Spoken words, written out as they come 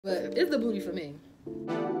But it's the booty for me.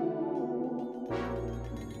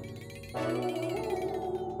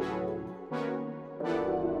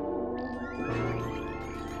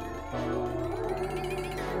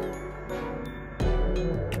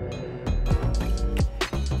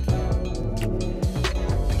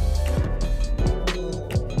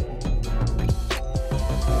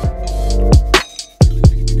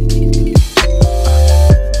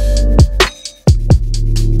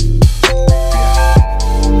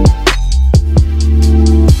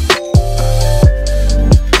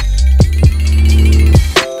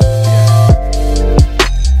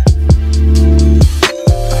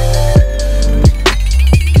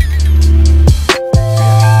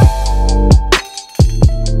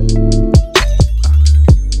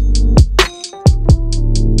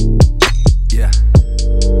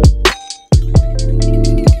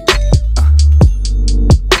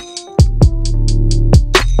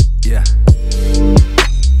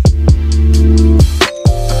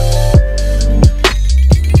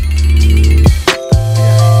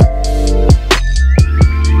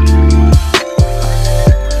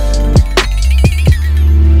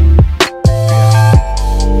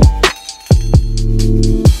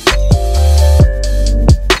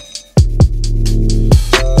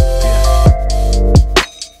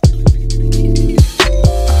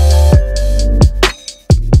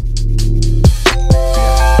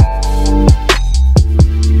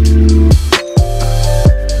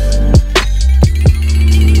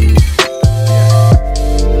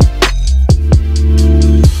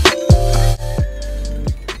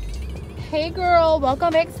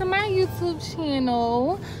 Welcome back to my YouTube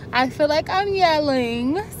channel. I feel like I'm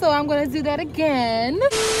yelling, so I'm gonna do that again.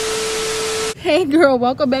 Hey girl,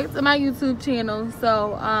 welcome back to my YouTube channel.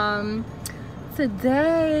 So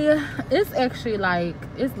today it's actually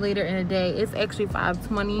it's later in the day. It's actually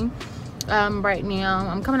 5:20 right now.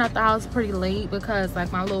 I'm coming out the house pretty late because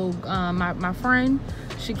like my little my friend,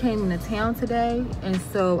 she came into town today, and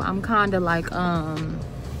so I'm kind of like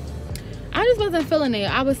I just wasn't feeling it.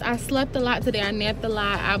 I slept a lot today. I napped a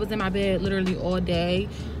lot. I was in my bed literally all day.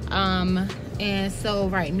 And so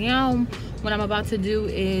right now, what I'm about to do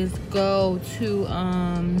is go to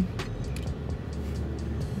I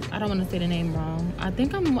don't want to say the name wrong. I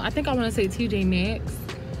think I want to say TJ Maxx.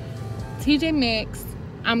 TJ Maxx.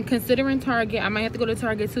 I'm considering Target. I might have to go to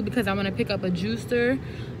Target too because I want to pick up a juicer.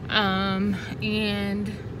 And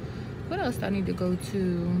what else do I need to go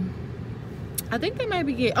to? I think they might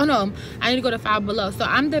be oh no, I need to go to Five Below. So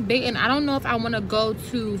I'm debating. I don't know if I want to go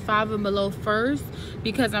to Five and Below first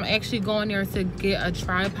because I'm actually going there to get a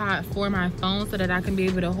tripod for my phone so that I can be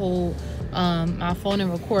able to hold my phone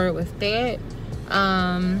and record with that.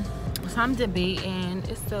 So I'm debating.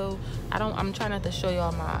 So I'm trying not to show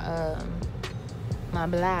y'all my my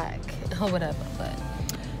black or whatever, but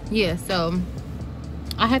yeah, so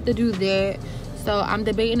I have to do that. So I'm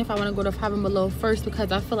debating if I want to go to Five and Below first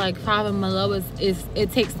because I feel like Five and Below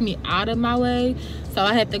it takes me out of my way. So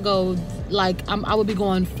I have to go like I would be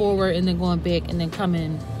going forward and then going back and then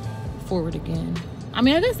coming forward again. I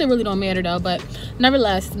mean, I guess it really don't matter though, but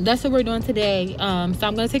nevertheless, that's what we're doing today. So I'm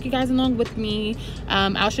gonna take you guys along with me.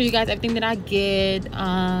 I'll show you guys everything that I get.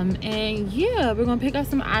 And yeah, we're gonna pick up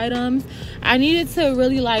some items. I needed to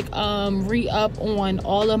really like re-up on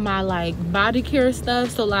all of my like body care stuff.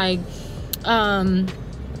 So like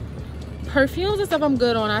perfumes and stuff I'm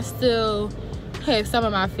good on. I still have some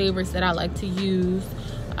of my favorites that I like to use.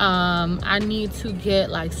 I need to get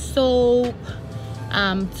like soap.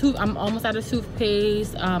 I'm almost out of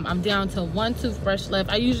toothpaste. I'm down to one toothbrush left.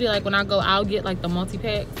 I usually like when I go, I'll get like the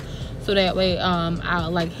multi-packs so that way I'll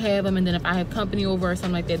like have them, and then if I have company over or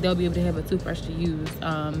something like that, they'll be able to have a toothbrush to use.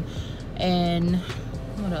 And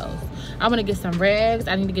what else? I want to get some rags.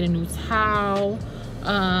 I need to get a new towel.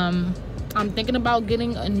 I'm thinking about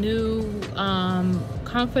getting a new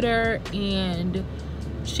comforter and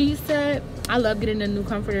sheet set. I love getting a new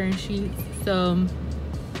comforter and sheets, so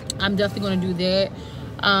I'm definitely going to do that.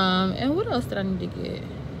 And what else did I need to get?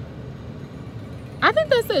 I think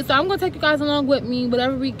that's it. So I'm going to take you guys along with me.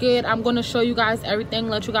 Whatever we get, I'm going to show you guys everything,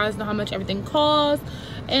 let you guys know how much everything costs,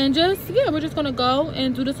 and just yeah, we're just gonna go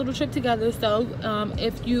and do this little trip together. So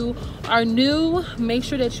if you are new, make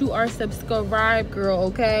sure that you are subscribed, girl,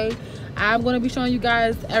 okay? I'm going to be showing you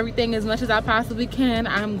guys everything as much as I possibly can.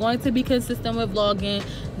 I'm going to be consistent with vlogging.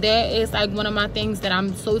 That is like one of my things that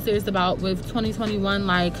I'm so serious about with 2021.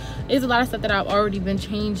 Like, there's a lot of stuff that I've already been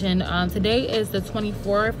changing. Today is the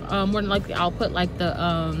 24th. More than likely I'll put like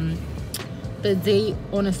the date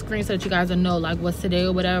on the screen so that you guys will know like what's today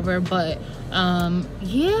or whatever. But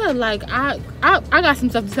yeah, like I got some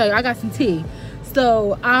stuff to tell you. I got some tea.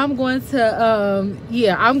 So I'm going to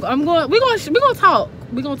yeah, we're gonna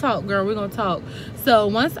talk, girl. We're gonna talk. So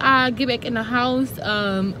once I get back in the house,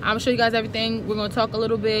 I'm gonna show you guys everything. We're gonna talk a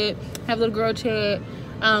little bit, have a little girl chat,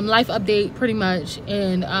 life update pretty much,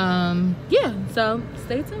 and yeah, so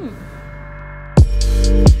stay tuned.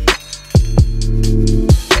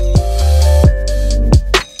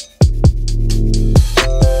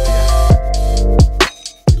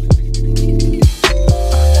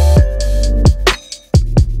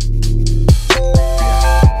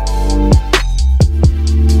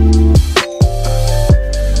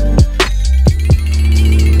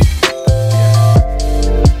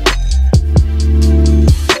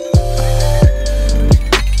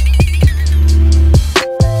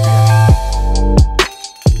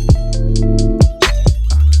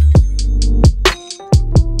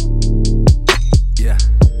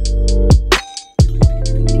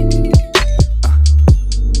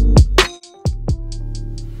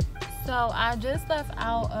 I just left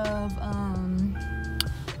out of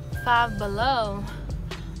Five Below.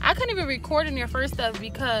 I couldn't even record in there first stuff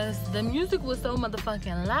because the music was so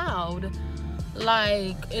motherfucking loud.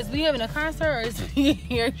 Like, is we having a concert or is we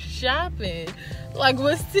here shopping? Like,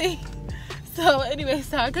 what's the... So anyway,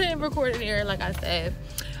 so I couldn't record in there like I said.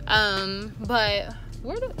 But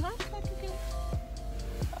how the fuck you get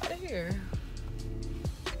out of here?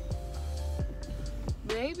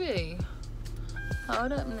 Baby,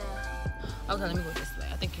 hold up now. Okay, let me go this way.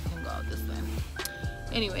 I think you can go out this way.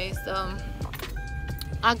 Anyway, so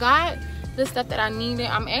I got the stuff that I needed.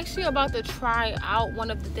 I'm actually about to try out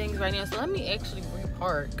one of the things right now. So let me actually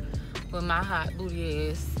repark with my hot booty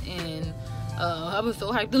ass. And I was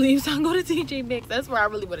so hyped to leave, so I go to TJ Maxx. That's where I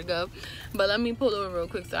really want to go. But let me pull over real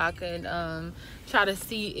quick so I can try to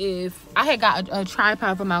see if I had got a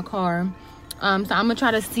tripod for my car. So I'm gonna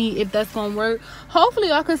try to see if that's gonna work. Hopefully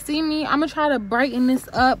y'all can see me. I'm gonna try to brighten this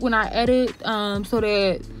up when I edit, so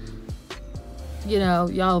that, you know,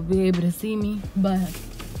 y'all be able to see me. But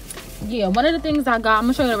yeah, one of the things I got, I'm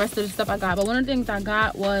gonna show you the rest of the stuff I got, but one of the things I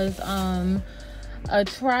got was a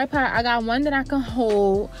tripod. I got one that I can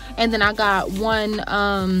hold, and then I got one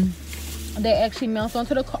that actually mounts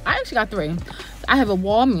onto the car. I actually got three. I have a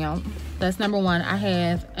wall mount, that's number one. I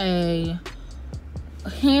have a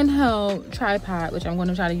handheld tripod, which I'm going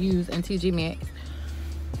to try to use in TJ Maxx,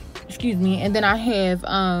 excuse me, and then I have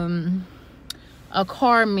a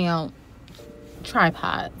car mount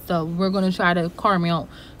tripod. So we're going to try the car mount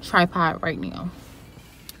tripod right now.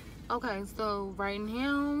 Okay, so right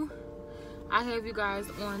now I have you guys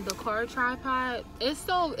on the car tripod. It's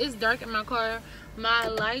dark in my car. My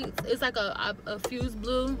lights, it's like a fuse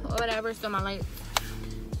blue or whatever, so my lights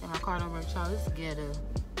in my car don't work, y'all. It's ghetto,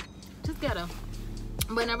 just ghetto.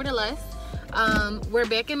 But nevertheless, we're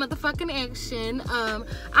back in motherfucking action. I'm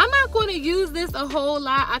not going to use this a whole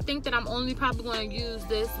lot. I think that I'm only probably going to use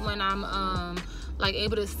this when I'm like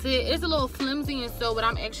able to sit. It's a little flimsy, and so what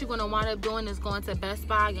I'm actually going to wind up doing is going to Best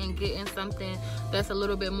Buy and getting something that's a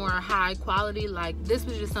little bit more high quality. Like, this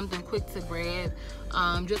was just something quick to grab,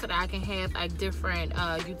 just so that I can have like different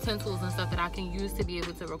utensils and stuff that I can use to be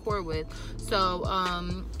able to record with. So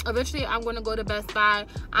eventually I'm going to go to Best Buy.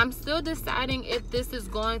 I'm still deciding if this is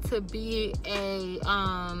going to be a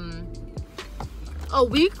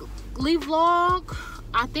weekly vlog.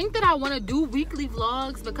 I think that I want to do weekly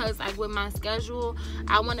vlogs because, like, with my schedule,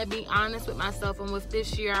 I want to be honest with myself, and with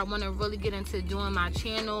this year I want to really get into doing my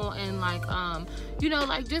channel and, like, you know,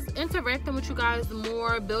 like, just interacting with you guys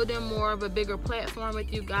more, building more of a bigger platform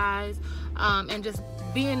with you guys, and just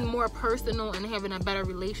being more personal and having a better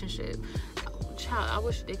relationship. Child, I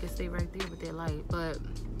wish they could stay right there with their light. But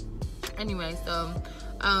anyway, so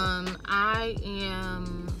I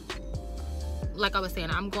am, like I was saying,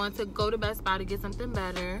 I'm going to go to Best Buy to get something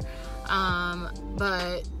better,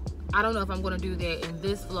 but I don't know if I'm going to do that in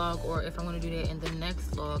this vlog or if I'm going to do that in the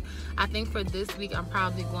next vlog. I think for this week I'm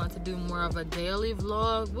probably going to do more of a daily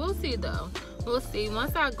vlog. We'll see though. We'll see.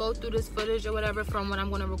 Once I go through this footage or whatever from what I'm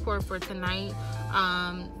going to record for tonight,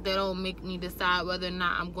 that'll make me decide whether or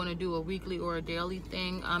not I'm going to do a weekly or a daily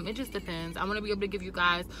thing. It just depends. I want to be able to give you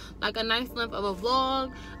guys like a nice length of a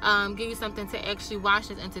vlog, give you something to actually watch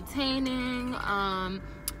that's entertaining,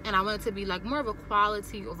 and I want it to be like more of a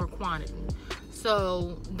quality over quantity.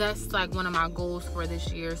 So that's like one of my goals for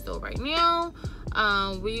this year. So right now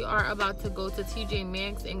we are about to go to TJ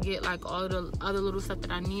Maxx and get like all the other little stuff that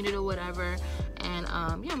I needed or whatever, and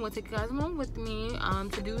yeah, I'm gonna take you guys along with me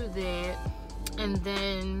to do that. And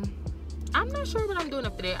then I'm not sure what I'm doing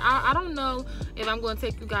after that. I don't know if I'm gonna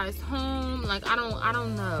take you guys home. Like, I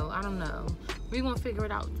don't know. We're gonna figure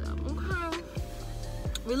it out though. Okay,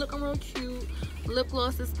 we're looking real cute. Lip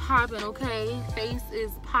gloss is popping, okay? Face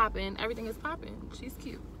is popping. Everything is popping. She's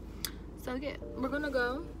cute. So yeah, we're gonna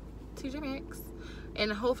go TJ Maxx,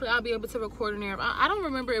 and hopefully I'll be able to record in there. I don't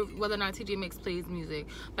remember whether or not TJ Maxx plays music,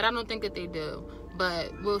 but I don't think that they do,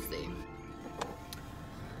 but we'll see.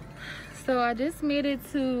 So I just made it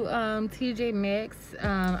to TJ Maxx.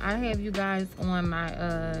 I have you guys on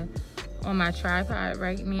my tripod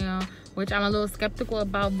right now, which I'm a little skeptical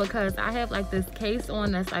about because I have like this case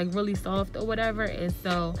on that's like really soft or whatever. And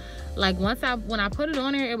so like when I put it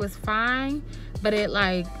on there, it was fine, but it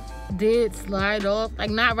like did slide off,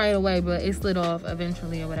 like not right away, but it slid off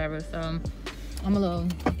eventually or whatever. So I'm a little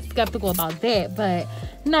skeptical about that, but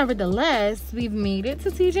nevertheless, we've made it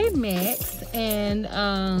to TJ Maxx, and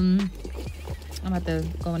I'm about to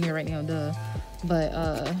go in here right now, but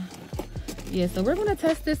yeah, so we're gonna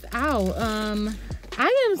test this out.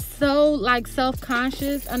 I am so like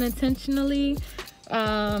self-conscious unintentionally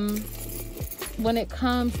when it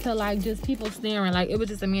comes to like just people staring. Like it was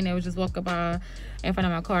just a man that was just walking by in front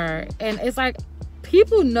of my car, and it's like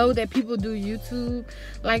people know that people do YouTube.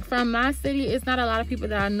 Like from my city, it's not a lot of people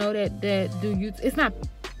that I know that do YouTube.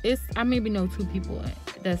 I maybe know 2 people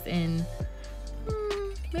that's in,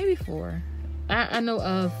 maybe 4. I know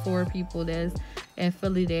of 4 people that's in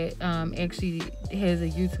Philly that actually has a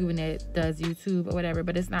YouTube and that does YouTube or whatever,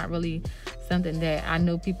 but it's not really something that I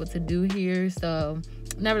know people to do here. So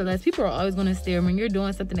nevertheless, people are always going to stare when you're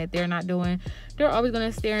doing something that they're not doing. They're always going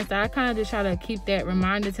to stare, and so I kind of just try to keep that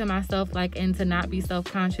reminder to myself, like, and to not be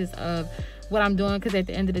self-conscious of what I'm doing, because at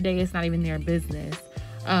the end of the day, it's not even their business.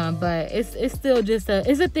 But it's still just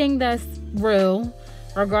it's a thing that's real,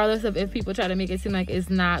 regardless of if people try to make it seem like it's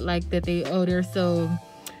not, like that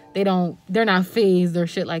they're not phased or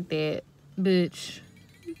shit like that. Bitch,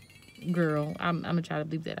 girl, I'm gonna try to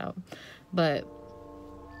bleep that out. But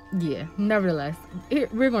yeah, nevertheless,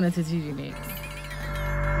 we're going to TJ Maxx.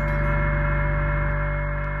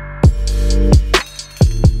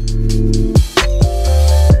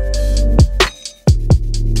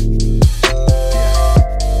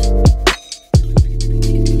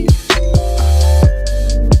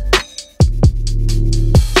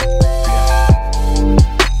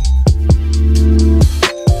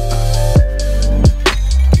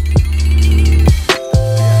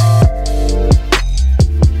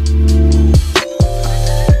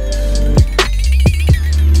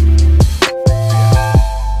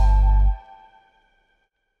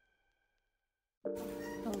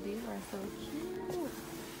 Oh, these are so cute.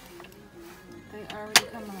 They already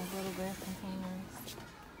come in like little glass containers.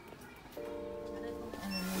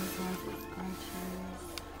 And then these ones with scrunchies.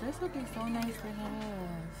 This would be so nice to have.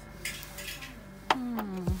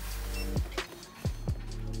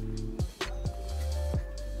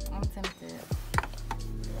 I'm tempted.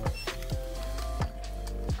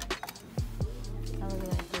 I really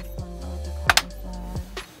like this one though, with the cotton side.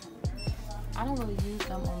 I don't really use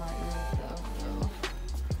them on my ears though, so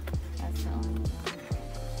that's the only thing.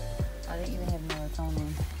 Oh, they even have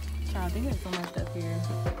melatonin. Child, they have so much stuff here.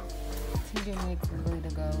 TJ Maxx is really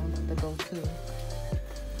the go-to.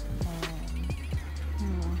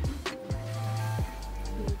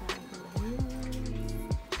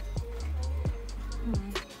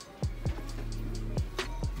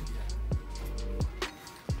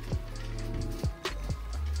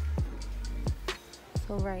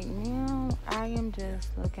 So right now, I am just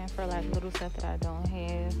looking for like little stuff that I don't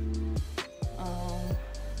have.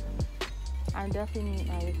 I definitely need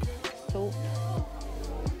like soap.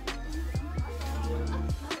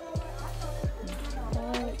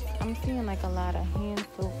 But I'm seeing like a lot of hand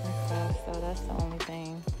soap and stuff, so that's the only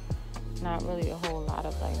thing. Not really a whole lot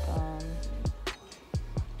of like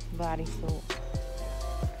body soap.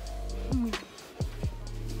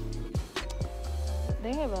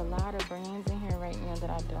 They have a lot of brands in here right now that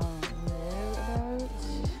I don't know about.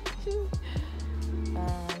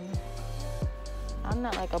 I'm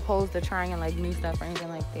not like opposed to trying like new stuff or anything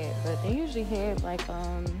like that, but they usually have like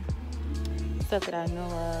stuff that I know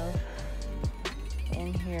of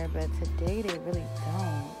in here, but today they really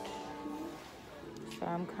don't. So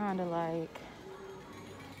I'm kind of like,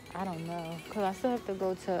 I don't know, because I still have to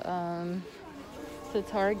go to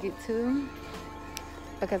Target too,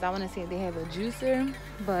 because I want to see if they have a juicer.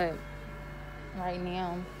 But right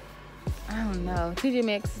now, I don't know. TJ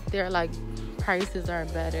Maxx, their like prices are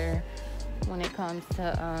better when it comes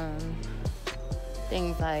to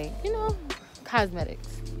things like, you know,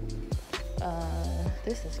 cosmetics.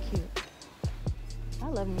 This is cute. I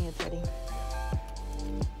love me a teddy.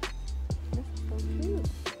 This is so cute.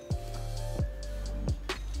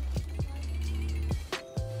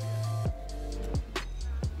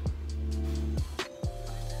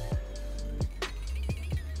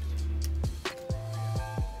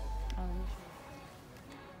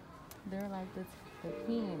 They're like the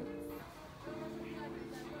pins.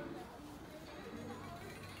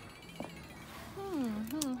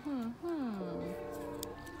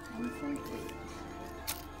 I'm tempted.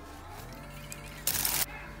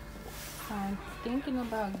 I'm thinking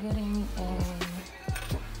about getting a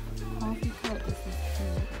coffee cup. This is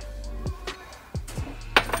cute.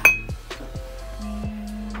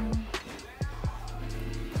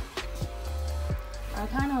 I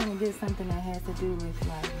kind of want to get something that has to do with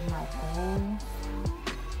like my bones.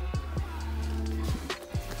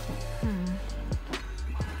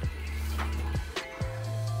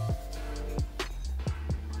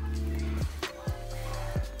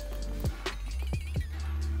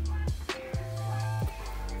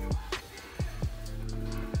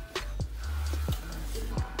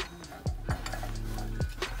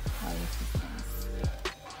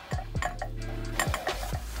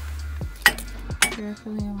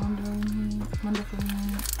 Carefully and wonderfully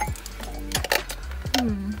made.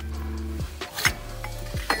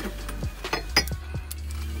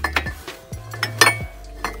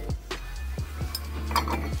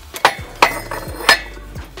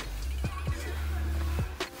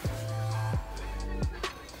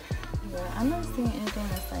 Yeah, I'm not seeing anything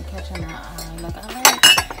that's like catching my eye. Like I like.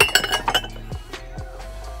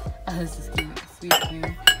 Oh, this is cute. Sweet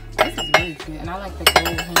cream. This is really cute, and I like the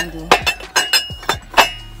gold handle.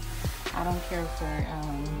 I don't care for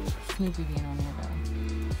Snoopy being on there though.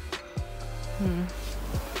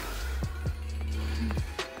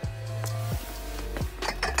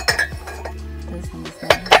 This one is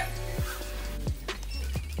nice.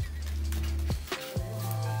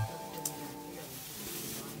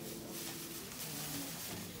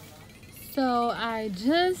 So I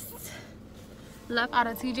just left out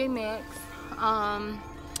of TJ Maxx.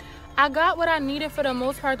 I got what I needed for the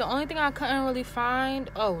most part. The only thing I couldn't really find,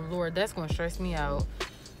 oh Lord, that's gonna stress me out.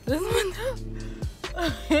 This one,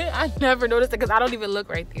 I never noticed it because I don't even look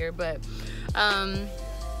right there. But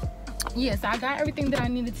yeah, so I got everything that I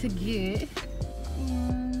needed to get.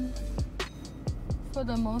 And for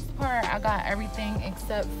the most part, I got everything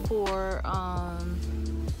except for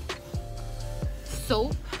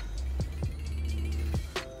soap.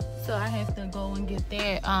 So I have to go and get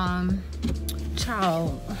that.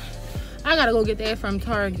 Child, I gotta go get that from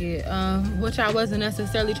Target, which I wasn't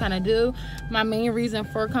necessarily trying to do. My main reason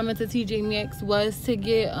for coming to TJ Maxx was to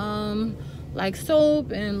get like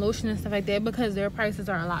soap and lotion and stuff like that because their prices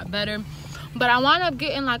are a lot better. But I wound up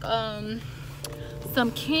getting like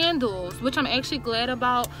some candles, which I'm actually glad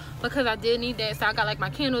about because I did need that. So I got like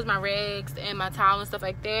my candles, my rags, and my towel and stuff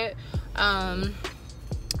like that.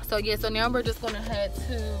 So yeah, so now we're just gonna head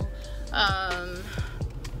to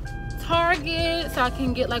Target so I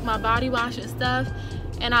can get like my body wash and stuff.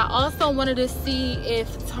 And I also wanted to see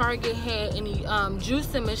if Target had any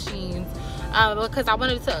juicing machines because I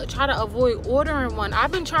wanted to try to avoid ordering one.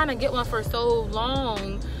 I've been trying to get one for so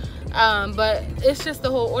long, but it's just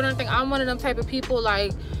the whole ordering thing. I'm one of them type of people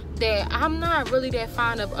like that. I'm not really that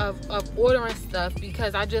fond of ordering stuff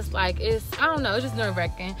because I just like, I don't know, it's just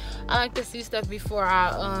nerve-wracking. I like to see stuff before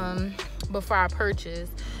I purchase.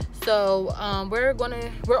 So we're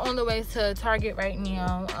on the way to Target right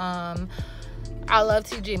now. I love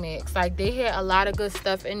TJ Maxx. Like they had a lot of good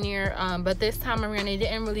stuff in there, but this time around they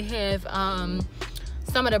didn't really have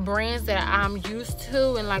some of the brands that I'm used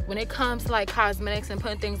to. And like when it comes to like cosmetics and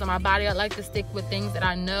putting things on my body, I like to stick with things that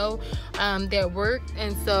I know that work.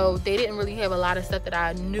 And so they didn't really have a lot of stuff that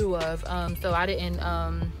I knew of, so I didn't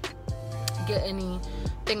get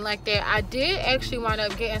anything like that. I did actually wind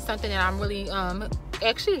up getting something that I'm really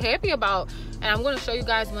actually happy about, and I'm going to show you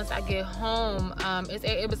guys once I get home.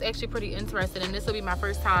 It was actually pretty interesting, and this will be my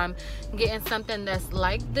first time getting something that's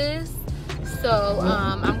like this. So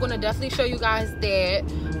I'm going to definitely show you guys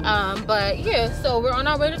that. But yeah, so we're on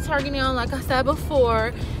our way to Target now, like I said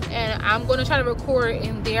before, and I'm going to try to record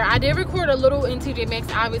in there. I did record a little in TJ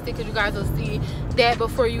Maxx, obviously, because you guys will see that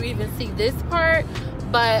before you even see this part.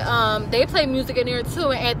 But they play music in there too,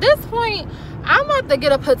 and at this point I'm about to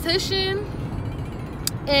get a petition,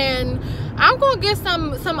 and I'm gonna get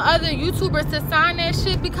some other YouTubers to sign that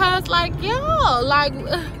shit because like, yo, like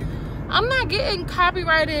I'm not getting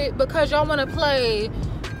copyrighted because y'all want to play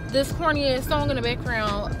this corny ass song in the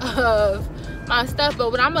background of my stuff.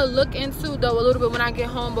 But what I'm gonna look into though a little bit when I get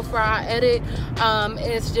home before I edit,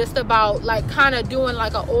 it's just about like kind of doing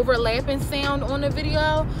like an overlapping sound on the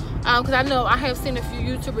video, because I know I have seen a few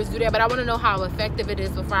YouTubers do that, but I want to know how effective it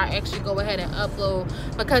is before I actually go ahead and upload,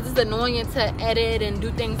 because it's annoying to edit and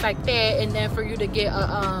do things like that and then for you to get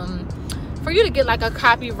a like a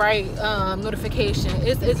copyright notification.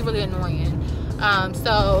 It's really annoying.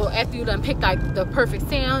 So after you done pick like the perfect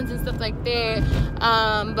sounds and stuff like that.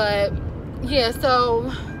 But yeah,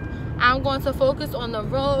 so I'm going to focus on the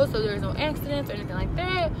road so there's no accidents or anything like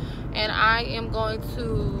that, and I am going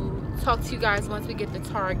to talk to you guys once we get to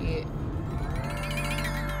Target.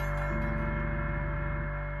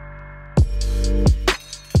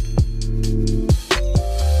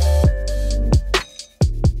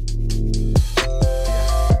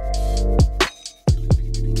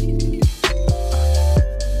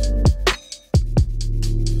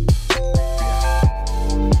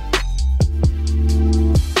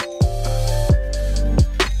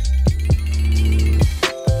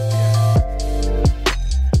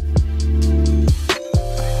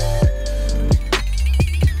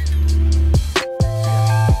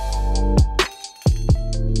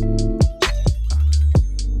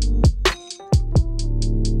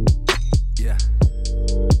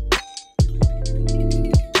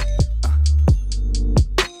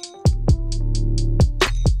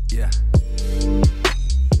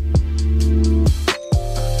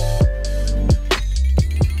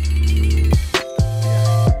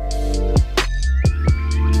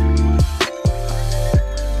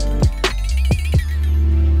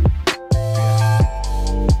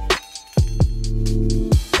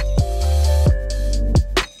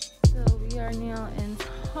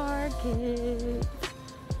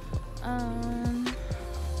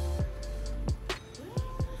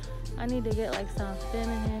 I need to get like some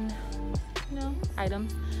feminine, you know,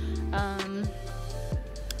 items.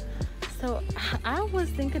 So I was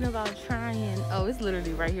thinking about trying, oh, it's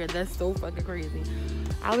literally right here. That's so fucking crazy.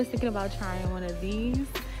 I was thinking about trying one of these,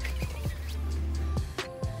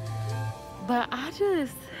 but I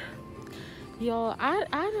just, y'all, I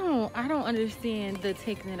don't understand the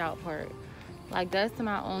taking it out part. Like, that's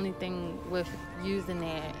my only thing with using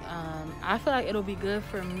that. I feel like it'll be good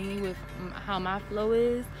for me with how my flow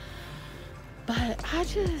is, but I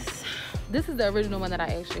just, this is the original one that I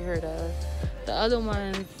actually heard of. The other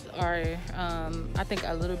ones are, I think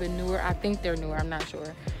a little bit newer. I think they're newer, I'm not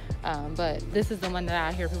sure. But this is the one that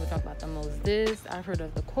I hear people talk about the most. This, I've heard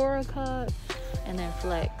of the Cora Cup and then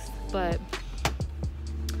Flex, but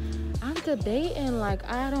I'm debating, like,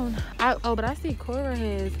 but I see Cora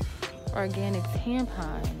has organic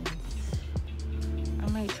tampons. I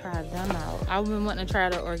might try them out. I've been wanting to try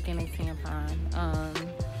the organic tampon.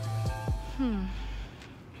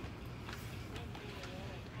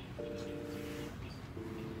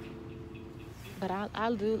 But I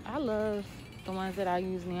love the ones that I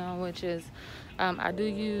use now, which is I do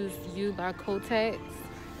use You by Kotex.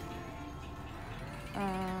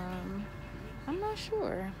 I'm not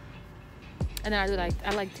sure. And then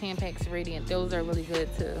I like Tampax Radiant. Those are really good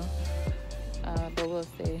too. But we'll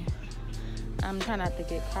see. I'm trying not to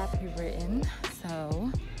get copywritten,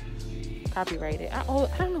 so copyrighted. I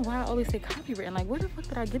don't know why I always say copywritten. Like, where the fuck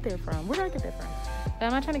did I get that from? Where did I get that from? But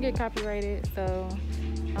I'm not trying to get copyrighted, so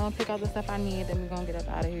I'm gonna pick out the stuff I need, then we're gonna get up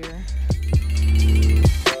out of here.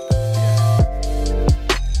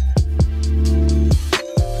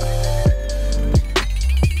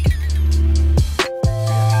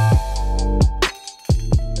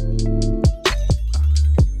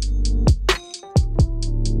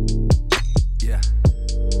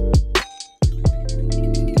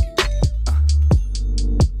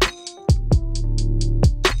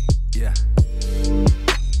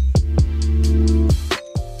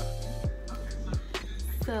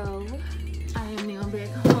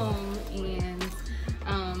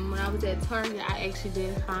 Target, I actually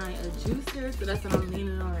did find a juicer, so that's what I'm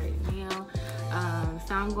leaning on right now.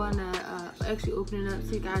 So I'm going to actually open it up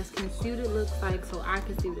so you guys can see what it looks like, so I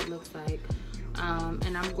can see what it looks like.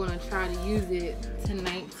 And I'm going to try to use it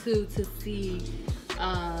tonight too to see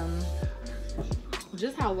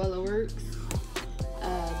just how well it works.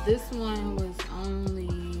 This one was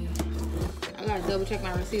only, I gotta double check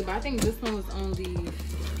my receipt, but I think this one was only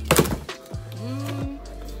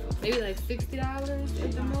maybe like $60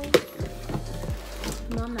 at the most.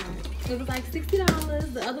 No, I'm not. It was like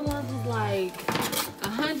 $60. The other ones was like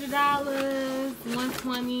 $100,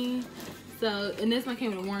 $120. So, and this one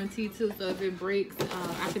came with a warranty too. So if it breaks,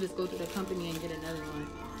 I could just go to the company and get another one.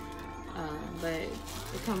 But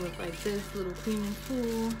it comes with like this little cleaning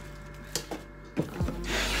tool.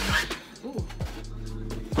 Ooh.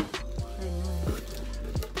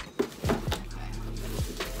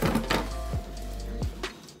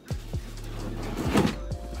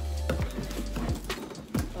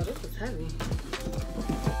 Heavy.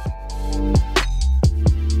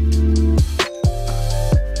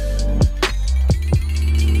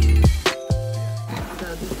 So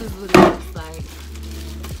this is what it looks like.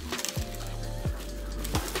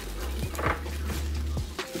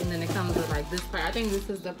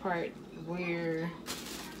 is the part where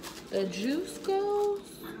the juice goes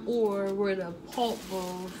or where the pulp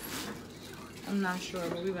goes. I'm not sure,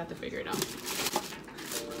 but we're about to figure it out.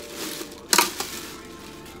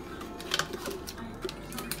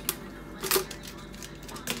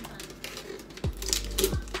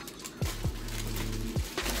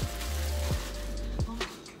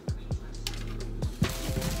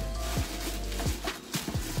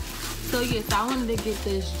 So yes, I wanted to get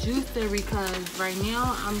this juicer because right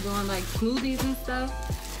now I'm doing like smoothies and stuff,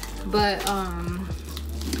 but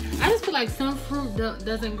I just feel like some fruit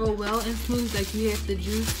doesn't go well in smoothies. Like you have to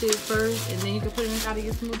juice it first and then you can put it inside of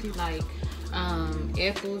your smoothie, like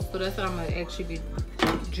apples. So that's what I'm gonna actually be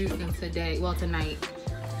juicing today, well tonight,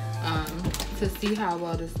 to see how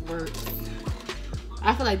well this works.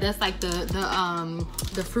 I feel like that's like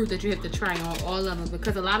the fruit that you have to try on all of them,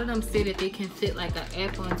 because a lot of them say that they can fit like an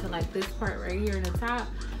apple into like this part right here in the top,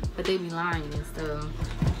 but they be lying and stuff.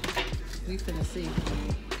 We finna see.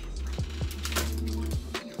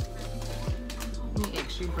 Let me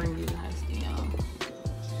actually bring you guys down.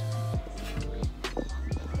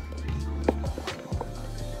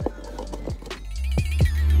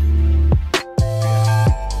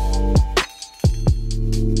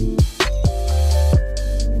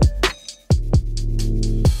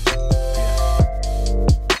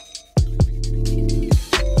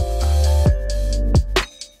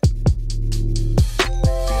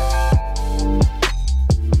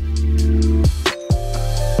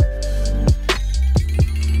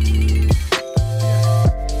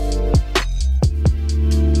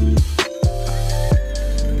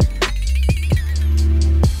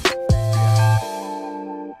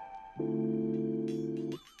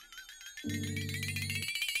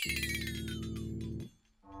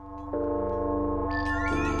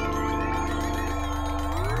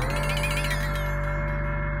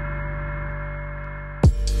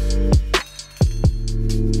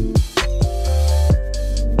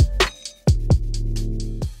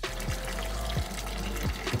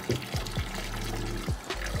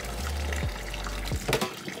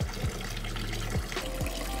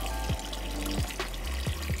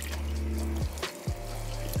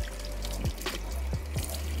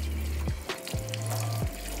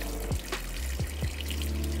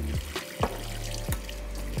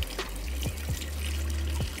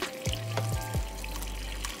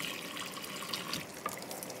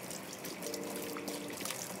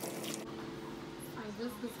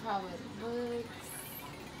 This is how it looks.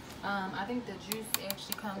 I think the juice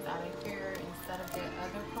actually comes out of here instead of that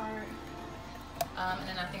other part. And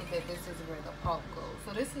then I think that this is where the pulp goes.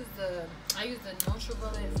 So this is I use the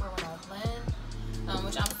NutriBullet for when I blend,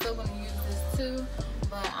 which I'm still going to use this too,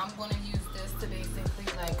 but I'm going to use this to basically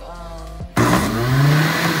like,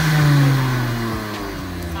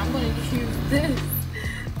 I'm going to use this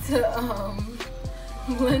to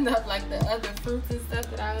blend up like the other fruits and stuff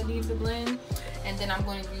that I would need to blend. And then I'm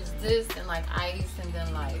going to use this and like ice and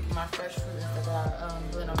then like my fresh fruit and stuff that I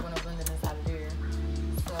blend. I'm going to blend it inside of there.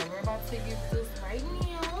 So we're about to use this right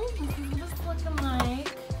now. This is what it's looking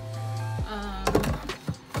like.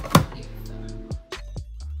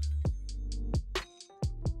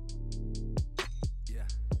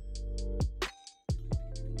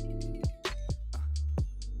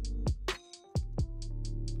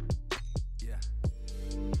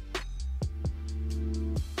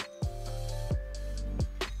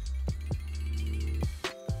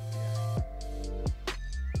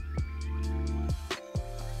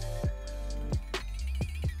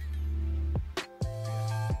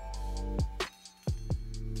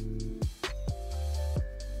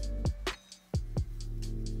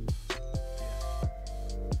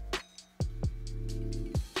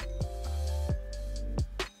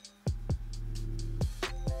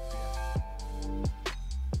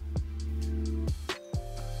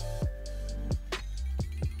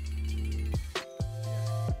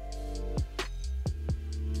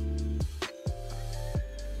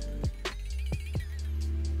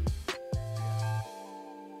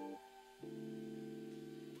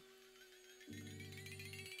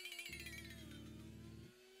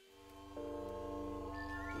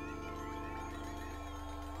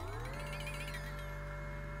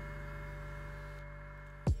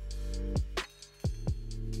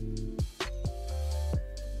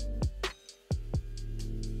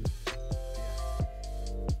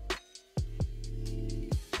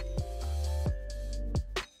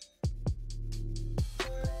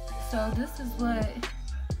 So this is what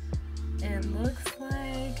it looks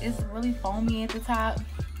like. It's really foamy at the top,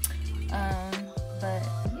 but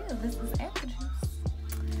yeah, this is apple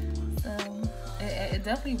juice. So it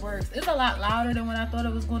definitely works. It's a lot louder than what I thought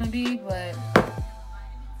it was going to be, but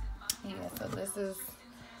this is,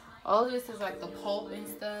 all of this is like the pulp and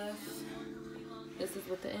stuff. This is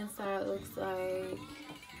what the inside looks like.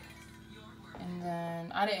 And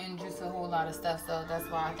then I didn't juice a whole lot of stuff, so that's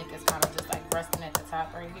why I think it's kind of just like resting at the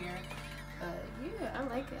top right here. But yeah, I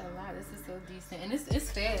like it a lot. This is so decent, and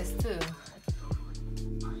it's fast too.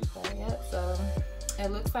 So yep, so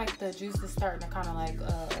it looks like the juice is starting to kind of like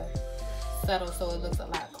settle, so it looks a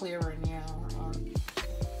lot clearer now.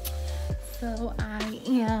 So I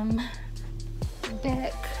am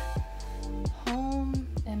back home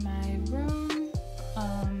in my room.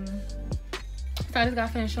 So I just got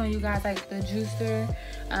finished showing you guys like the juicer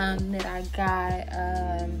that I got.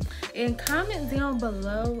 And comment down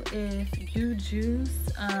below if you juice,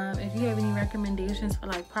 if you have any recommendations for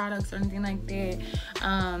like products or anything like that,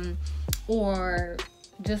 or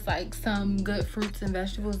just like some good fruits and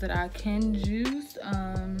vegetables that I can juice.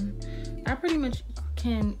 I pretty much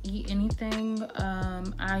can eat anything.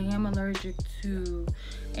 I am allergic to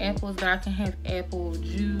apples, but I can have apple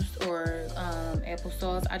juice or apple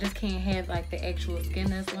sauce. I just can't have like the actual skin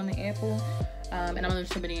that's on the apple. And I'm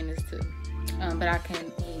allergic to bananas too. But I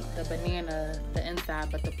can eat the banana, the inside,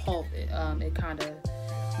 but the pulp, it kind of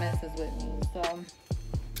messes with me. So I'm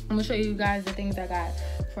gonna show you guys the things I got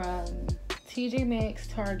from TJ Maxx,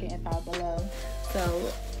 Target, and Five Below.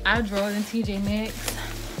 So I draw in TJ Maxx.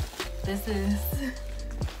 This is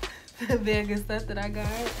the bag of stuff that I got.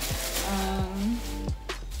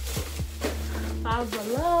 Five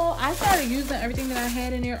Below, I started using everything that I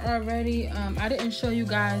had in there already. I didn't show you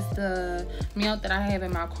guys the milk that I have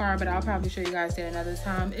in my car, but I'll probably show you guys that another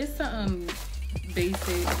time. It's something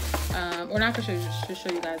basic, or not to show you, just to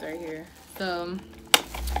show you guys right here. So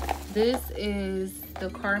this is the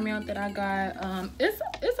car mount that I got. It's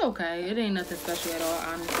okay. It ain't nothing special at all,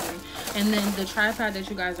 honestly. And then the tripod that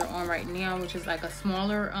you guys are on right now, which is like a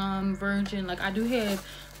smaller version. Like I do have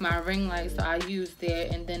my ring light, so I use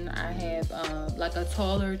that. And then I have like a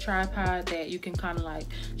taller tripod that you can kind of like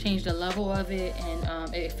change the level of it,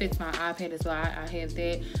 and it fits my iPad as well. I have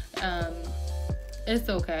that. It's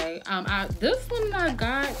okay. This one I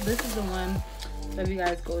got, this is the one. So if you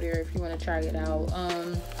guys go there if you want to try it out.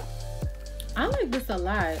 I like this a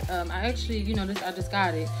lot. I actually, you know, I just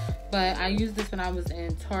got it, but I used this when I was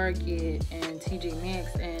in Target and TJ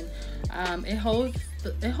Maxx, and it held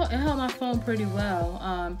my phone pretty well.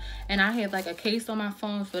 And I had like a case on my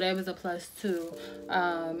phone, so that was a plus too.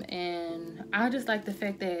 And I just like the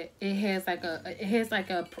fact that it has like a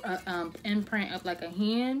imprint of like a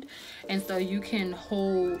hand, and so you can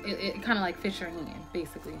hold it kind of like fits your hand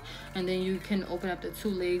basically. And then you can open up the two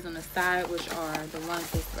legs on the side, which are the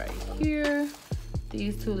ones that's right here.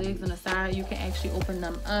 These two legs on the side, you can actually open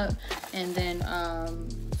them up and then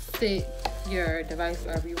sit your device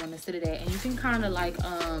wherever you want to sit it at, and you can kind of like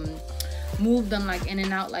move them like in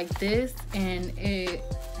and out like this, and it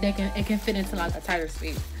can fit into like a tighter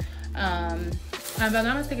space. If I'm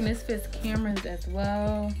not mistaken, this fits cameras as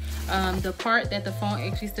well. The part that the phone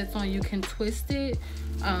actually sits on, you can twist it,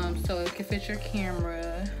 so it can fit your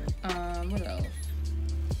camera. What else?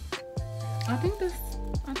 I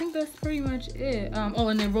think that's pretty much it. Oh,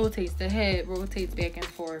 and it rotates. The head rotates back and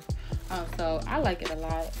forth. So I like it a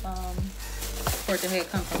lot. For the head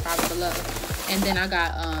comes from Five Below. And then I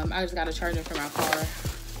just got a charger for my car,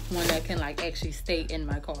 one that can like actually stay in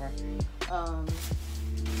my car.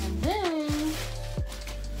 And then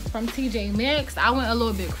from TJ Maxx, I went a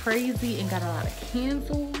little bit crazy and got a lot of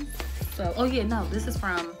candles. So, oh yeah, no, this is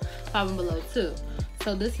from Five Below too.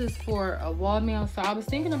 So this is for a wall mount. So I was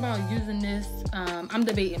thinking about using this. I'm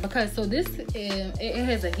debating because this it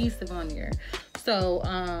has adhesive on here. So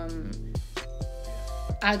I'm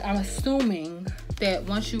assuming that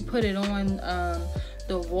once you put it on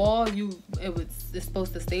the wall, it's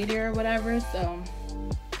supposed to stay there or whatever. So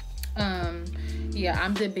yeah,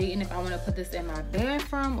 I'm debating if I want to put this in my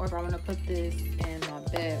bathroom or if I want to put this in my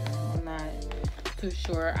bedroom. I'm not too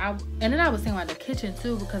sure. And then I was thinking about the kitchen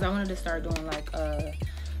too, because I wanted to start doing like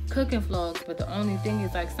cooking vlogs, but the only thing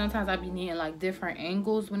is like sometimes I be needing like different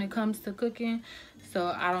angles when it comes to cooking, so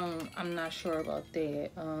I'm not sure about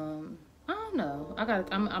that. I don't know.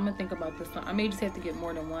 I'm gonna think about this one. I may just have to get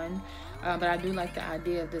more than one, but I do like the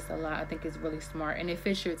idea of this a lot. I think it's really smart, and it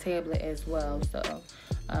fits your tablet as well, so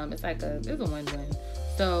it's a win-win.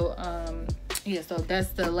 So yeah, so that's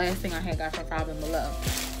the last thing I got from Five Below.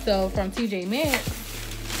 So from TJ Maxx,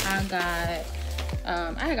 I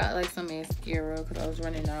got like some mascara because I was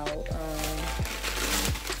running out.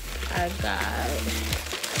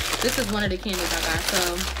 This is one of the candles I got.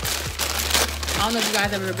 So I don't know if you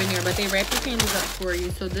guys have ever been here, but they wrap the candles up for you.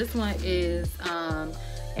 So this one is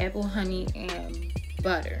apple, honey, and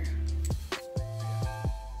butter.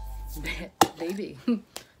 baby.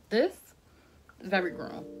 This very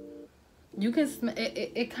grown. You can smell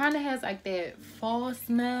it. It kind of has like that fall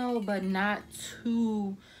smell, but not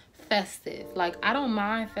too festive. Like, I don't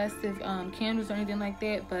mind festive candles or anything like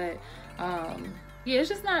that, but yeah,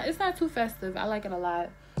 it's not too festive. I like it a lot.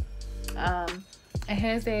 It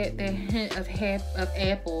has that hint of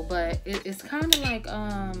apple, but it's kind of like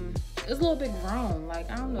it's a little bit grown. Like,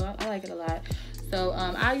 I don't know, I like it a lot. So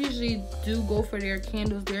I usually do go for their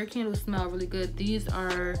candles. Their candles smell really good. These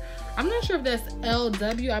are, I'm not sure if that's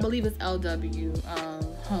LW. I believe it's LW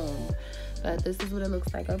Home. But this is what it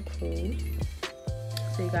looks like up close.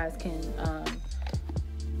 So you guys can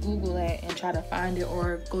Google that and try to find it,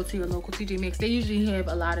 or go to your local TJ Maxx. They usually have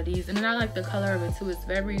a lot of these. And then I like the color of it too. It's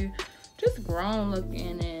very just grown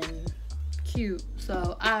looking and cute.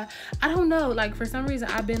 So I don't know, like, for some reason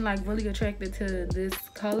I've been like really attracted to this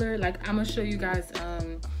color. Like, I'm gonna show you guys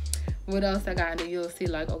what else I got, and then you'll see,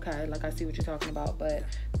 like, okay, like, I see what you're talking about. But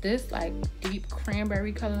this like deep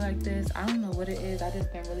cranberry color like this, I don't know what it is. I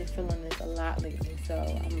just been really feeling this a lot lately, so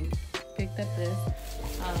I'm picked up this.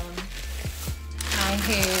 I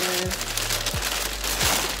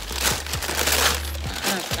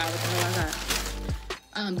forgot what the hell I got.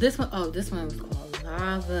 This one, oh, this one was called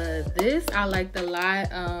Lava. This I liked a lot.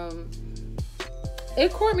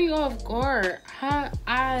 It caught me off guard.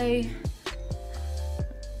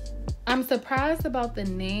 I'm surprised about the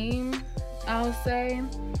name, I'll say.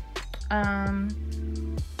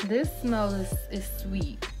 This smell is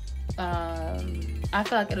sweet. I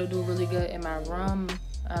feel like it'll do really good in my room.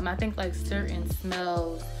 I think like certain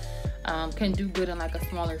smells can do good in like a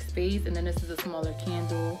smaller space, and then this is a smaller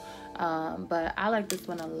candle. But I like this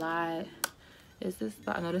one a lot. Is this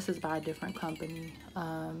by, no, this is by a different company.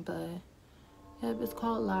 But yeah, it's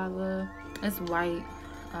called Lava. It's white.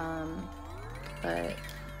 But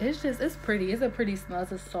it's pretty. It's a pretty smell.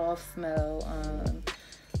 It's a soft smell.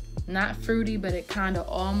 Not fruity, but it kind of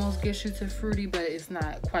almost gets you to fruity, but it's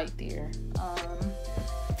not quite there.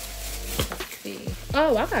 Let's see.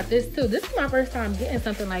 Oh, I got this too. This is my first time getting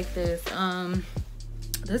something like this.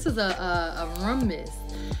 This is a room mist.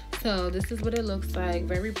 So this is what it looks like.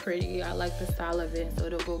 Very pretty. I like the style of it, so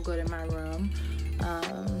it'll go good in my room.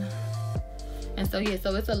 And so yeah,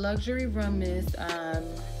 so it's a luxury room mist.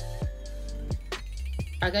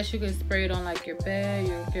 I guess you could spray it on like your bed,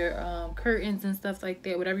 your curtains and stuff like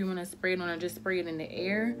that. Whatever you want to spray it on, or just spray it in the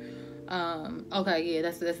air. Okay, yeah,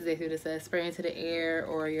 that's exactly what it says. Spray into the air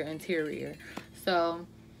or your interior. So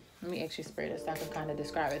let me actually spray this so I can kind of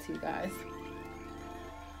describe it to you guys.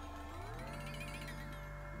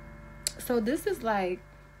 So this is like,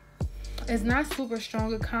 it's not super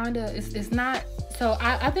strong. It kind of, it's not. So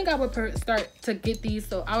I think I would start to get these.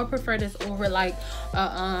 So I would prefer this over like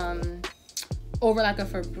over like a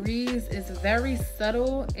Febreze. It's very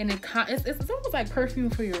subtle, and it's almost like perfume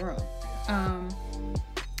for your room.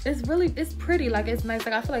 It's pretty, like, it's nice.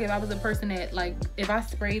 Like, I feel like if I was a person that, like, if I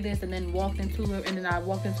sprayed this and then walked into it, and then I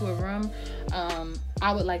walked into a room,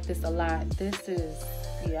 I would like this a lot. This is,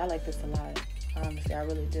 yeah, I like this a lot. Honestly, I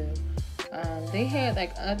really do. They had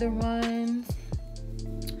like other ones.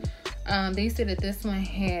 They said that this one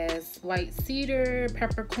has white cedar,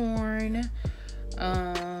 peppercorn,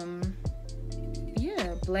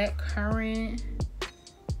 yeah, black currant.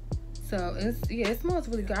 So it smells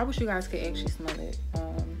really good. I wish you guys could actually smell it.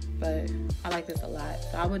 But I like this a lot.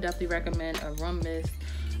 So I would definitely recommend a room mist.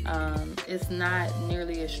 It's not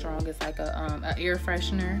nearly as strong as like a air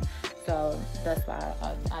freshener. So that's why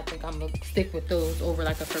I think I'm gonna stick with those over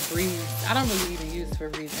like a Febreze. I don't really even use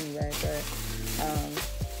Febreze anyway, but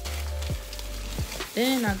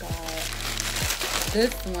then I got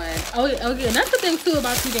this one. Oh yeah, and that's the thing too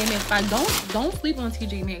about TJ Maxx. Like, don't sleep on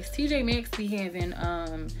TJ Maxx. TJ Maxx be having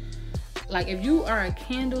like, if you are a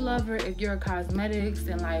candle lover, if you're a cosmetics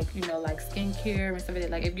and like, you know, like skincare and stuff like that,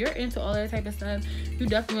 like if you're into all that type of stuff, you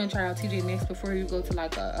definitely want to try out TJ Maxx before you go to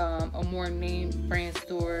like a more name brand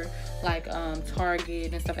store like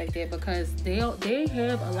Target and stuff like that, because they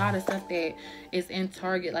have a lot of stuff that is in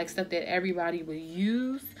Target, like stuff that everybody would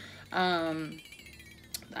use.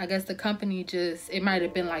 I guess the company it might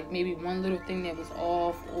have been like maybe one little thing that was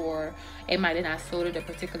off, or it might have not sold at a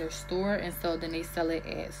particular store, and so then they sell it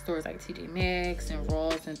at stores like TJ Maxx and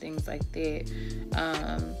Ross and things like that.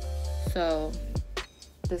 So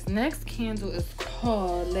this next candle is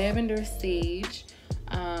called Lavender Sage.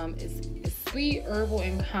 It's sweet, herbal,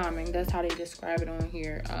 and calming. That's how they describe it on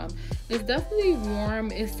here. It's definitely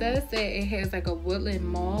warm. It says that it has like a woodland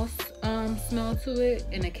moss smell to it,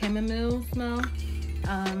 and a chamomile smell.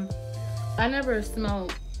 I never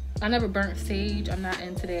burnt sage. I'm not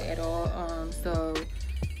into that at all. So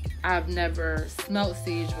I've never smelled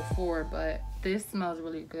sage before, but this smells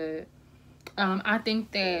really good. I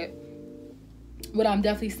think that what I'm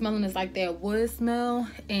definitely smelling is like that wood smell,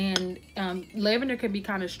 and lavender can be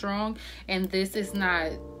kind of strong, and this is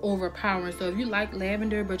not overpowering. So if you like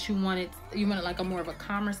lavender but you want it like a more of a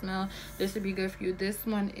calmer smell, this would be good for you. This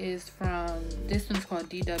one's called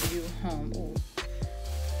DW Home. Ooh.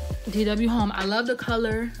 DW Home. I love the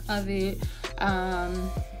color of it.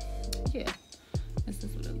 Yeah, this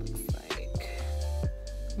is what it looks like.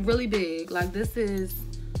 Really big. Like, this is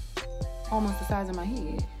almost the size of my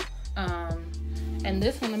head. And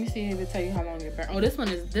this one, let me see if it tell you how long it burns. Oh, this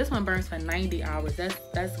one burns for 90 hours.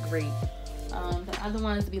 That's great. The other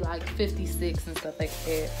ones be like 56 and stuff like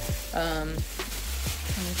that. Let me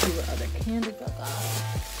see what other candles I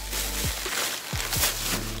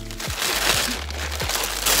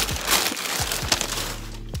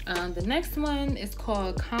got. The next one is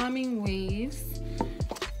called Calming Waves.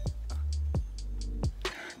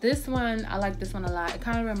 This one, I like this one a lot. It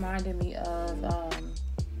kind of reminded me of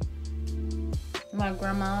my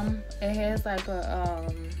grandma. It has like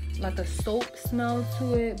a soap smell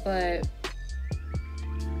to it, but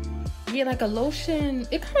yeah, like a lotion.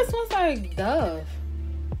 It kind of smells like Dove.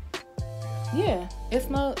 Yeah,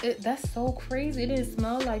 that's so crazy. It didn't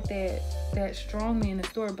smell like that strongly in the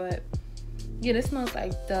store, but yeah, this smells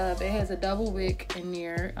like Dove. It has a double wick in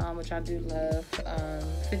there, which I do love.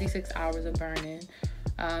 56 hours of burning.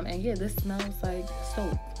 And yeah, this smells like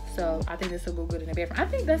soap. So I think this will go good in the bathroom. I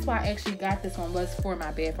think that's why I actually got this one, was for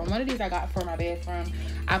my bathroom. One of these I got for my bathroom.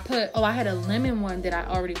 I had a lemon one that I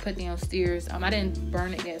already put downstairs. I didn't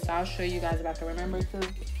burn it yet, so I'll show you guys if I can remember to.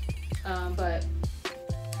 But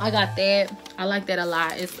I got that. I like that a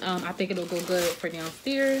lot. I think it'll go good for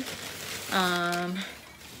downstairs.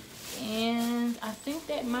 And I think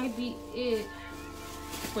that might be it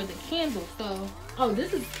for the candle.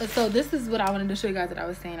 This is what I wanted to show you guys that I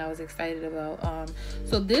was saying I was excited about.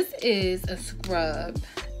 So this is a scrub.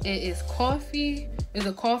 It is coffee. It's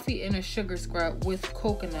a coffee and a sugar scrub with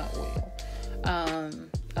coconut oil.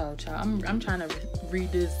 Oh child, I'm trying to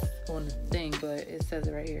read this on the thing, but it says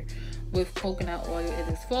it right here. With coconut oil, it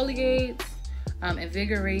exfoliates,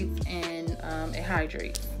 invigorates, and it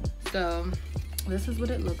hydrates. So this is what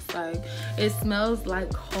it looks like. It smells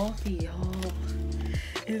like coffee. Oh,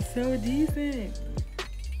 it's so decent.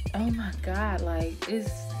 Oh my god, like it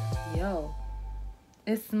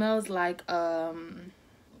smells like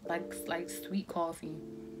sweet coffee.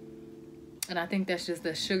 And I think that's just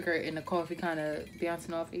the sugar and the coffee kind of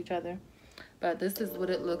bouncing off each other. But this is what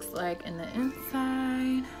it looks like in the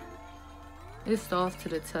inside. It's soft to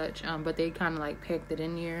the touch, but they kind of like packed it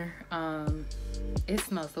in here. It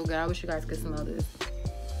smells so good. I wish you guys could smell this.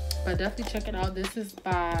 But definitely check it out. This is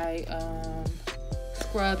by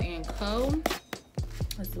Scrub & Co.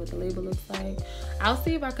 That's what the label looks like. I'll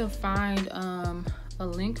see if I can find a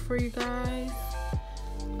link for you guys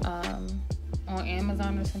on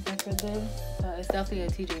Amazon or something for this. It's definitely a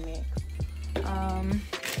TJ Maxx.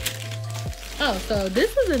 So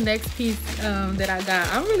this is the next piece that I got.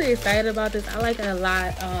 I'm really excited about this. I like it a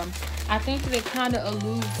lot. I think that it kind of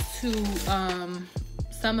alludes to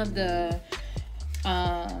some of the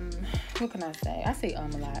what can I say? I say a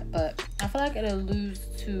lot, but I feel like it alludes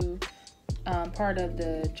to part of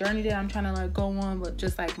the journey that I'm trying to like go on with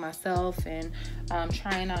just like myself and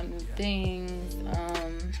trying out new things.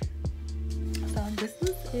 So this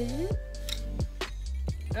is it.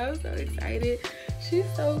 I'm so excited. She's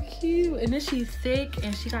so cute, and then she's thick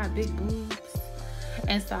and she got big boobs,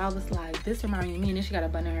 and so I was like, this reminds me of me. And then she got a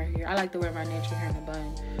bun in her hair. I like to wear my natural hair in a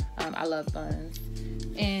bun. I love buns.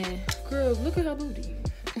 And girl, look at her booty.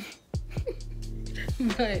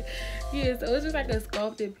 But yeah, so it's just like a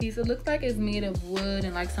sculpted piece. It looks like it's made of wood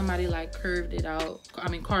and like somebody like carved it out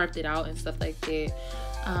and stuff like that.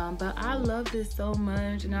 But I love this so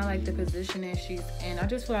much, and I like the position that she's in. I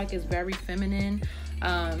just feel like it's very feminine.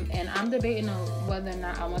 And I'm debating on whether or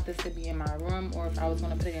not I want this to be in my room or if I was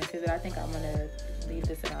going to put it in scissor. I think I'm going to leave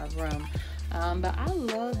this in our room. But I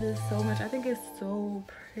love this so much. I think it's so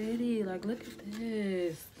pretty. Like, look at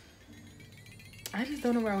this. I just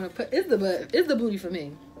don't know where I want to put it's the booty for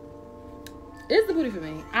me. It's the booty for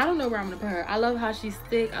me. I don't know where I'm going to put her. I love how she's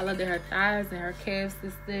thick. I love that her thighs and her calves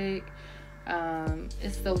is thick.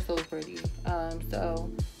 It's so pretty.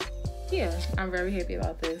 So yeah, I'm very happy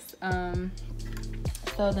about this.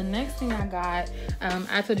 So the next thing I got,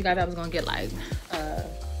 I told you guys I was gonna get like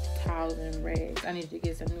towels and rags. I need to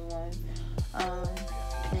get some new ones.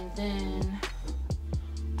 And then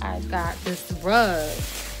I got this rug.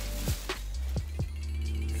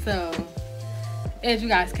 So as you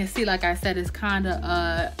guys can see, like I said, it's kind of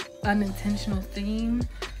a unintentional theme.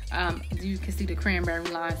 You can see the cranberry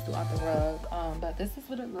lines throughout the rug. But this is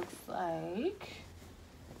what it looks like.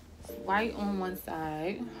 It's white on one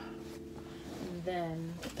side, and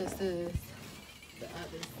then this is the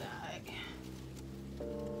other side.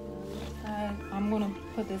 I'm gonna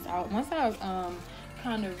put this out once I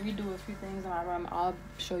kind of redo a few things in my room. I'll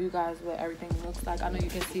show you guys what everything looks like. I know you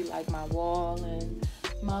can see like my wall and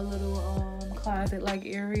my little closet like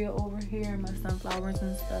area over here, my sunflowers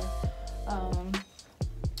and stuff.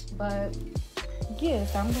 But yeah,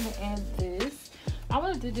 so I'm gonna add this. I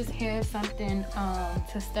wanted to just have something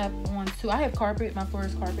to step on to. I have carpet, my floor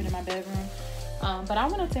is carpet in my bedroom. But I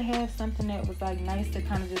wanted to have something that was like nice to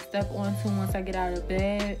kind of just step onto once I get out of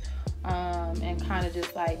bed, and kind of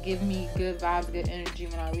just like give me good vibes, good energy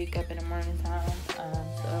when I wake up in the morning time.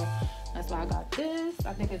 So that's why I got this.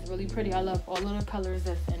 I think it's really pretty. I love all of the colors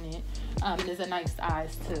that's in it. There's a nice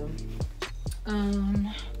size too.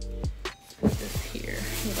 Let's put this here.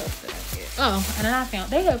 What else did I get? Oh, and then I found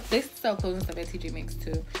they sell clothes and stuff at TJ Maxx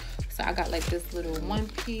too. So I got like this little one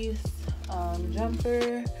piece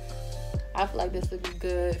jumper. I feel like this would be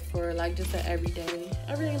good for like just an everyday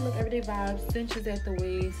look, everyday vibes. Cinches at the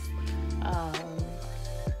waist,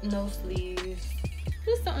 no sleeves,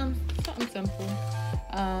 just something simple.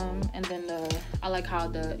 And then I like how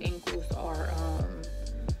the ankles are.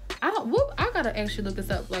 I gotta actually look this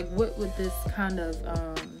up. Like, what would this kind of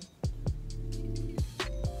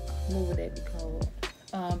what would that be called?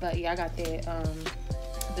 But yeah, I got that.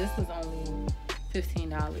 This was only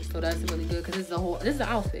 $15, so that's really good because this is an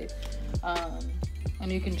outfit.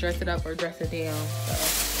 And you can dress it up or dress it down.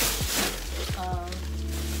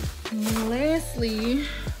 So lastly,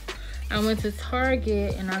 I went to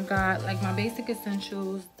Target and I got like my basic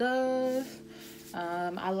essentials. Dove.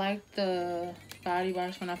 I like the body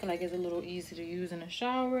wash one. I feel like it's a little easy to use in the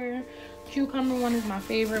shower. Cucumber one is my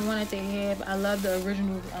favorite one that they have. I love the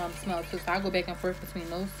original smell too, so I go back and forth between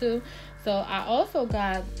those two. So I also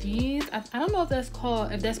got these. I don't know if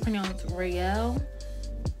that's pronounced Rael,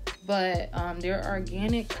 but they're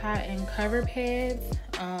organic cotton cover pads,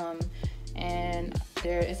 and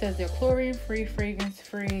it says they're chlorine free, fragrance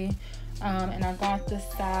free, and I got the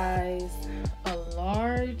size a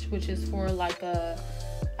large, which is for like a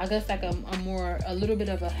little bit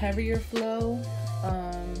of a heavier flow,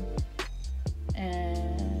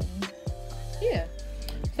 and yeah.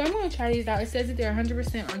 So I'm gonna try these out. It says that they're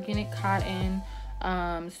 100% organic cotton,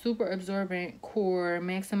 super absorbent core,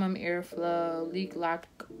 maximum airflow, leak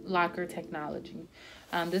locker technology.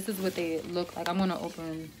 This is what they look like. I'm gonna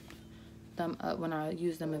open them up when I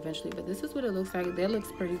use them eventually, but this is what it looks like. That looks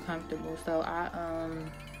pretty comfortable. So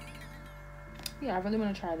yeah, I really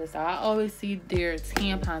want to try this out. I always see their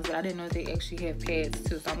tampons, but I didn't know they actually have pads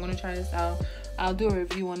too. So I'm gonna try this out. I'll do a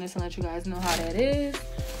review on this and let you guys know how that is.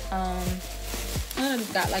 I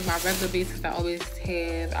just got like my regular basics I always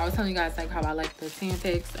have. I was telling you guys like how I like the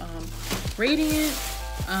Tampax Radiant.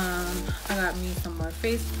 I got me some more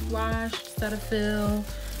face wash, Cetaphil.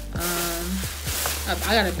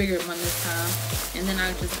 I got a bigger one this time. And then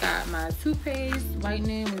I just got my toothpaste,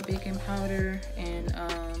 whitening with baking powder and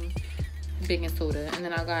baking soda. And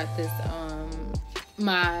then I got this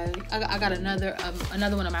I got another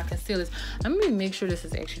one of my concealers. Let me make sure this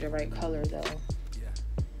is actually the right color though,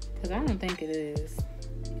 because I don't think it is.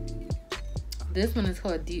 This one is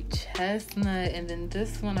called Deep Chestnut, and then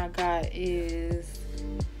this one I got is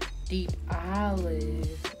Deep Olive.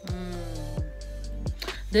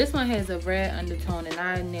 This one has a red undertone, and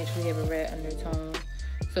I naturally have a red undertone,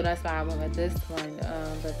 so that's why I went with this one.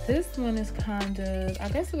 But this one is kind of, I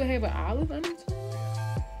guess it would have an olive undertone.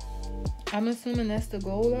 I'm assuming that's the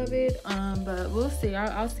goal of it, but we'll see.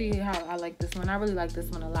 I'll see how I like this one. I really like this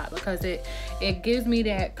one a lot because it gives me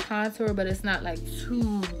that contour, but it's not like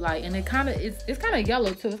too light, and it's kind of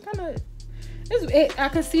yellow too. I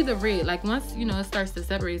can see the red. Like once it starts to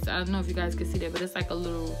separate. So I don't know if you guys can see that, but it's like a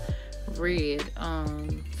little red.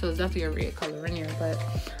 So it's definitely a red color in here, but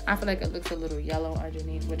I feel like it looks a little yellow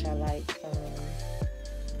underneath, which I like.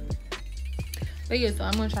 But yeah, so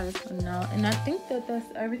I'm gonna try this one out, and I think that's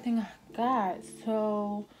everything I got.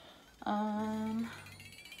 So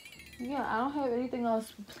yeah, I don't have anything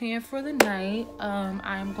else planned for the night.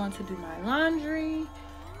 I'm going to do my laundry,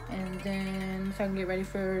 and then so I can get ready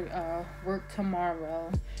for work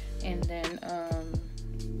tomorrow, and then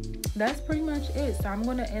that's pretty much it. So I'm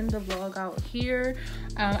going to end the vlog out here.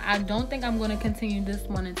 I don't think I'm going to continue this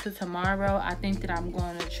one until tomorrow. I think that I'm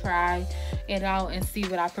going to try it out and see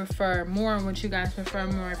what I prefer more and what you guys prefer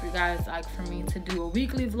more. If you guys like for me to do a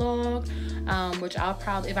weekly vlog, which I'll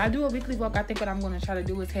probably, if I do a weekly vlog, I think what I'm going to try to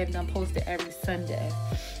do is have them posted every Sunday.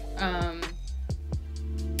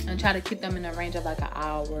 And and try to keep them in a range of like an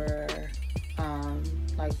hour,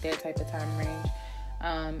 like that type of time range.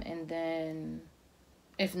 And then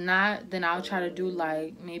if not, then I'll try to do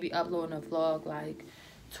like maybe uploading a vlog like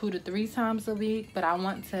 2 to 3 times a week. But I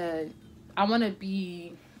want to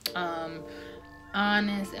be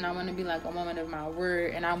honest, and I want to be like a woman of my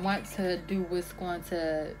word, and I want to do what's going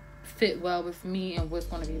to fit well with me and what's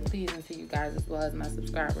going to be pleasing to you guys as well as my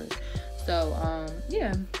subscribers. So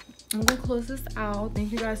yeah, I'm gonna close this out.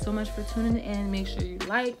 Thank you guys so much for tuning in. Make sure you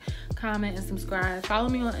like, comment, and subscribe. Follow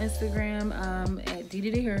me on Instagram at Dee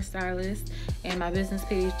Dee the Hairstylist, and my business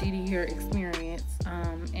page Dee Dee Hair Experience.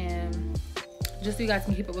 And just so you guys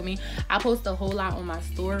can keep up with me, I post a whole lot on my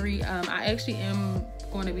story. I actually am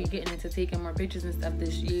going to be getting into taking more pictures and stuff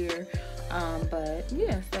this year. But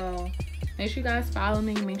yeah, so make sure you guys follow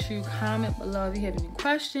me. Make sure you comment below if you have any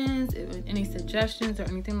questions, any suggestions, or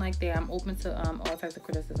anything like that. I'm open to all types of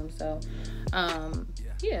criticism. So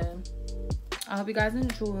yeah, I hope you guys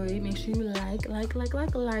enjoy. Make sure you like,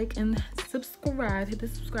 and subscribe. Hit the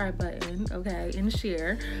subscribe button, okay, and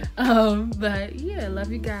share. But yeah,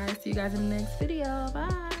 love you guys. See you guys in the next video.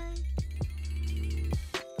 Bye.